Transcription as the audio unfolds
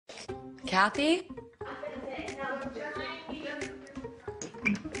Kathy?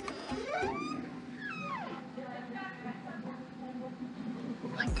 Oh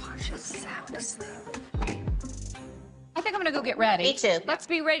my gosh, she's sound asleep. I think I'm gonna go get ready. Me too. Let's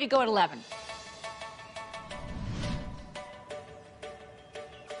be ready to go at 11.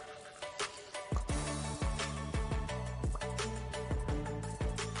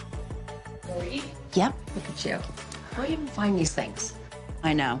 Lori? Yep. Look at you. How do you even find these things?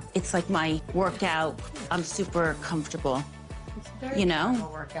 I know. It's like my workout. I'm super comfortable. It's very You know? fun to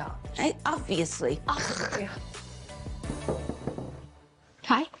work out. Obviously. Yeah.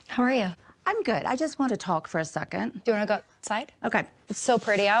 Hi, how are you? I'm good. I just want to talk for a second. Do you want to go outside? Okay. It's so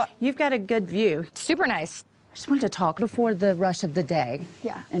pretty out. You've got a good view. Super nice. I just wanted to talk before the rush of the day.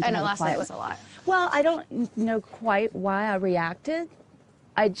 Yeah, And I to know have a last night quiet- was a lot. Well, I don't know quite why I reacted.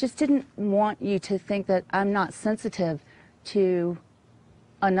 I just didn't want you to think that I'm not sensitive to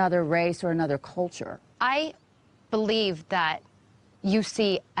another race or another culture. I believe that you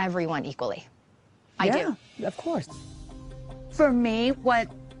see everyone equally. I do. Yeah, of course. For me, what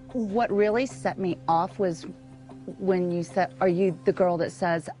really set me off was when you said, "Are you the girl that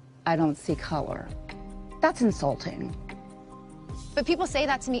says I don't see color?" That's insulting. But people say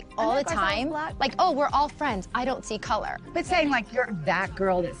that to me all the time. Like, oh, we're all friends. I don't see color. But saying like you're that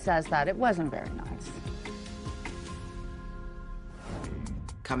girl that says that, it wasn't very nice.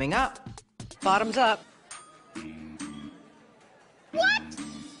 Coming up, bottoms up. What?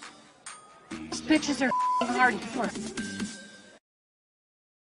 These bitches are hardcore.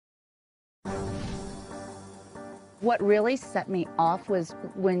 What really set me off was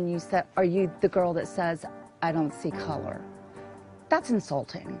when you said, "Are you the girl that says I don't see color?" That's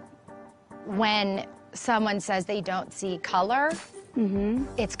insulting. When someone says they don't see color,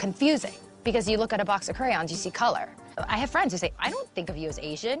 it's confusing because you look at a box of crayons, you see color. I have friends who say, "I don't think of you as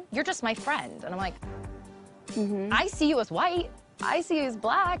Asian. You're just my friend." And I'm like, I see you as white. I see you as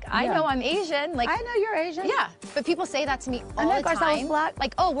black. I know I'm Asian. Like, I know you're Asian. yeah, but people say that to me all the time.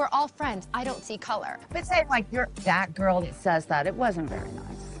 Like, oh, we're all friends. I don't see color. But saying like you're that girl that says that, it wasn't very nice.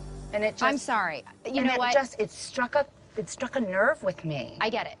 And it just, I'm sorry. You know what? it struck a nerve with me. I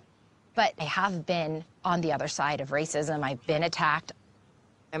get it. But I have been on the other side of racism. I've been attacked.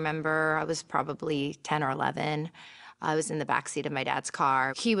 I remember I was probably 10 or 11. I was in the backseat of my dad's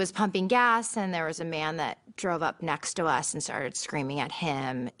car. He was pumping gas, and there was a man that drove up next to us and started screaming at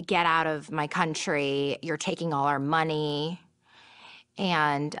him, "Get out of my country. You're taking all our money."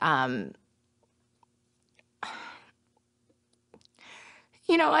 And,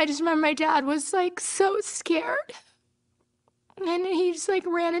 you know, I just remember my dad was, like, so scared. And he just, like,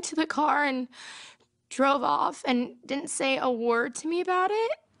 ran into the car and drove off and didn't say a word to me about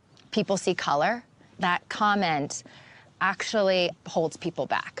it. People see color. That comment actually holds people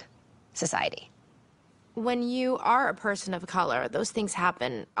back, society. When you are a person of color, those things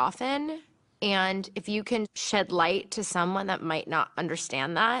happen often. And if you can shed light to someone that might not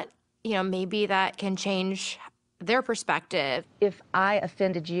understand that, you know, maybe that can change their perspective. If I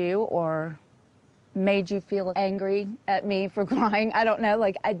offended you or made you feel angry at me for crying, I don't know,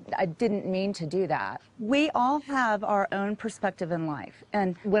 like I didn't mean to do that. We all have our own perspective in life.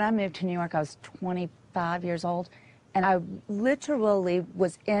 And when I moved to New York, I was 25 years old, and I literally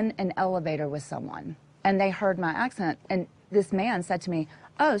was in an elevator with someone, and they heard my accent, and this man said to me,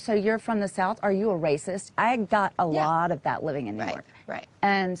 "Oh, so you're from the South? Are you a racist?" I got a lot of that living in New York. Right.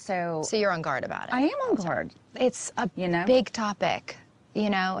 And so you're on guard about it. I am on guard. It's a big topic, you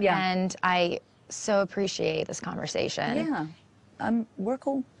know, and I so appreciate this conversation. Yeah. We're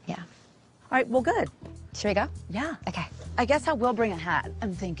cool. Yeah. All right, well, good. Should we go? Yeah. Okay. I guess I will bring a hat,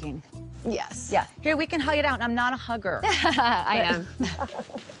 I'm thinking. Yes. Yeah. Here, we can hug it out. I'm not a hugger. I am.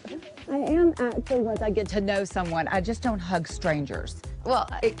 I am actually once I get to know someone. I just don't hug strangers. Well,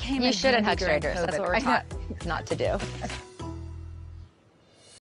 It came you in shouldn't handy hug during strangers. That's COVID. what we're I know. taught not to do.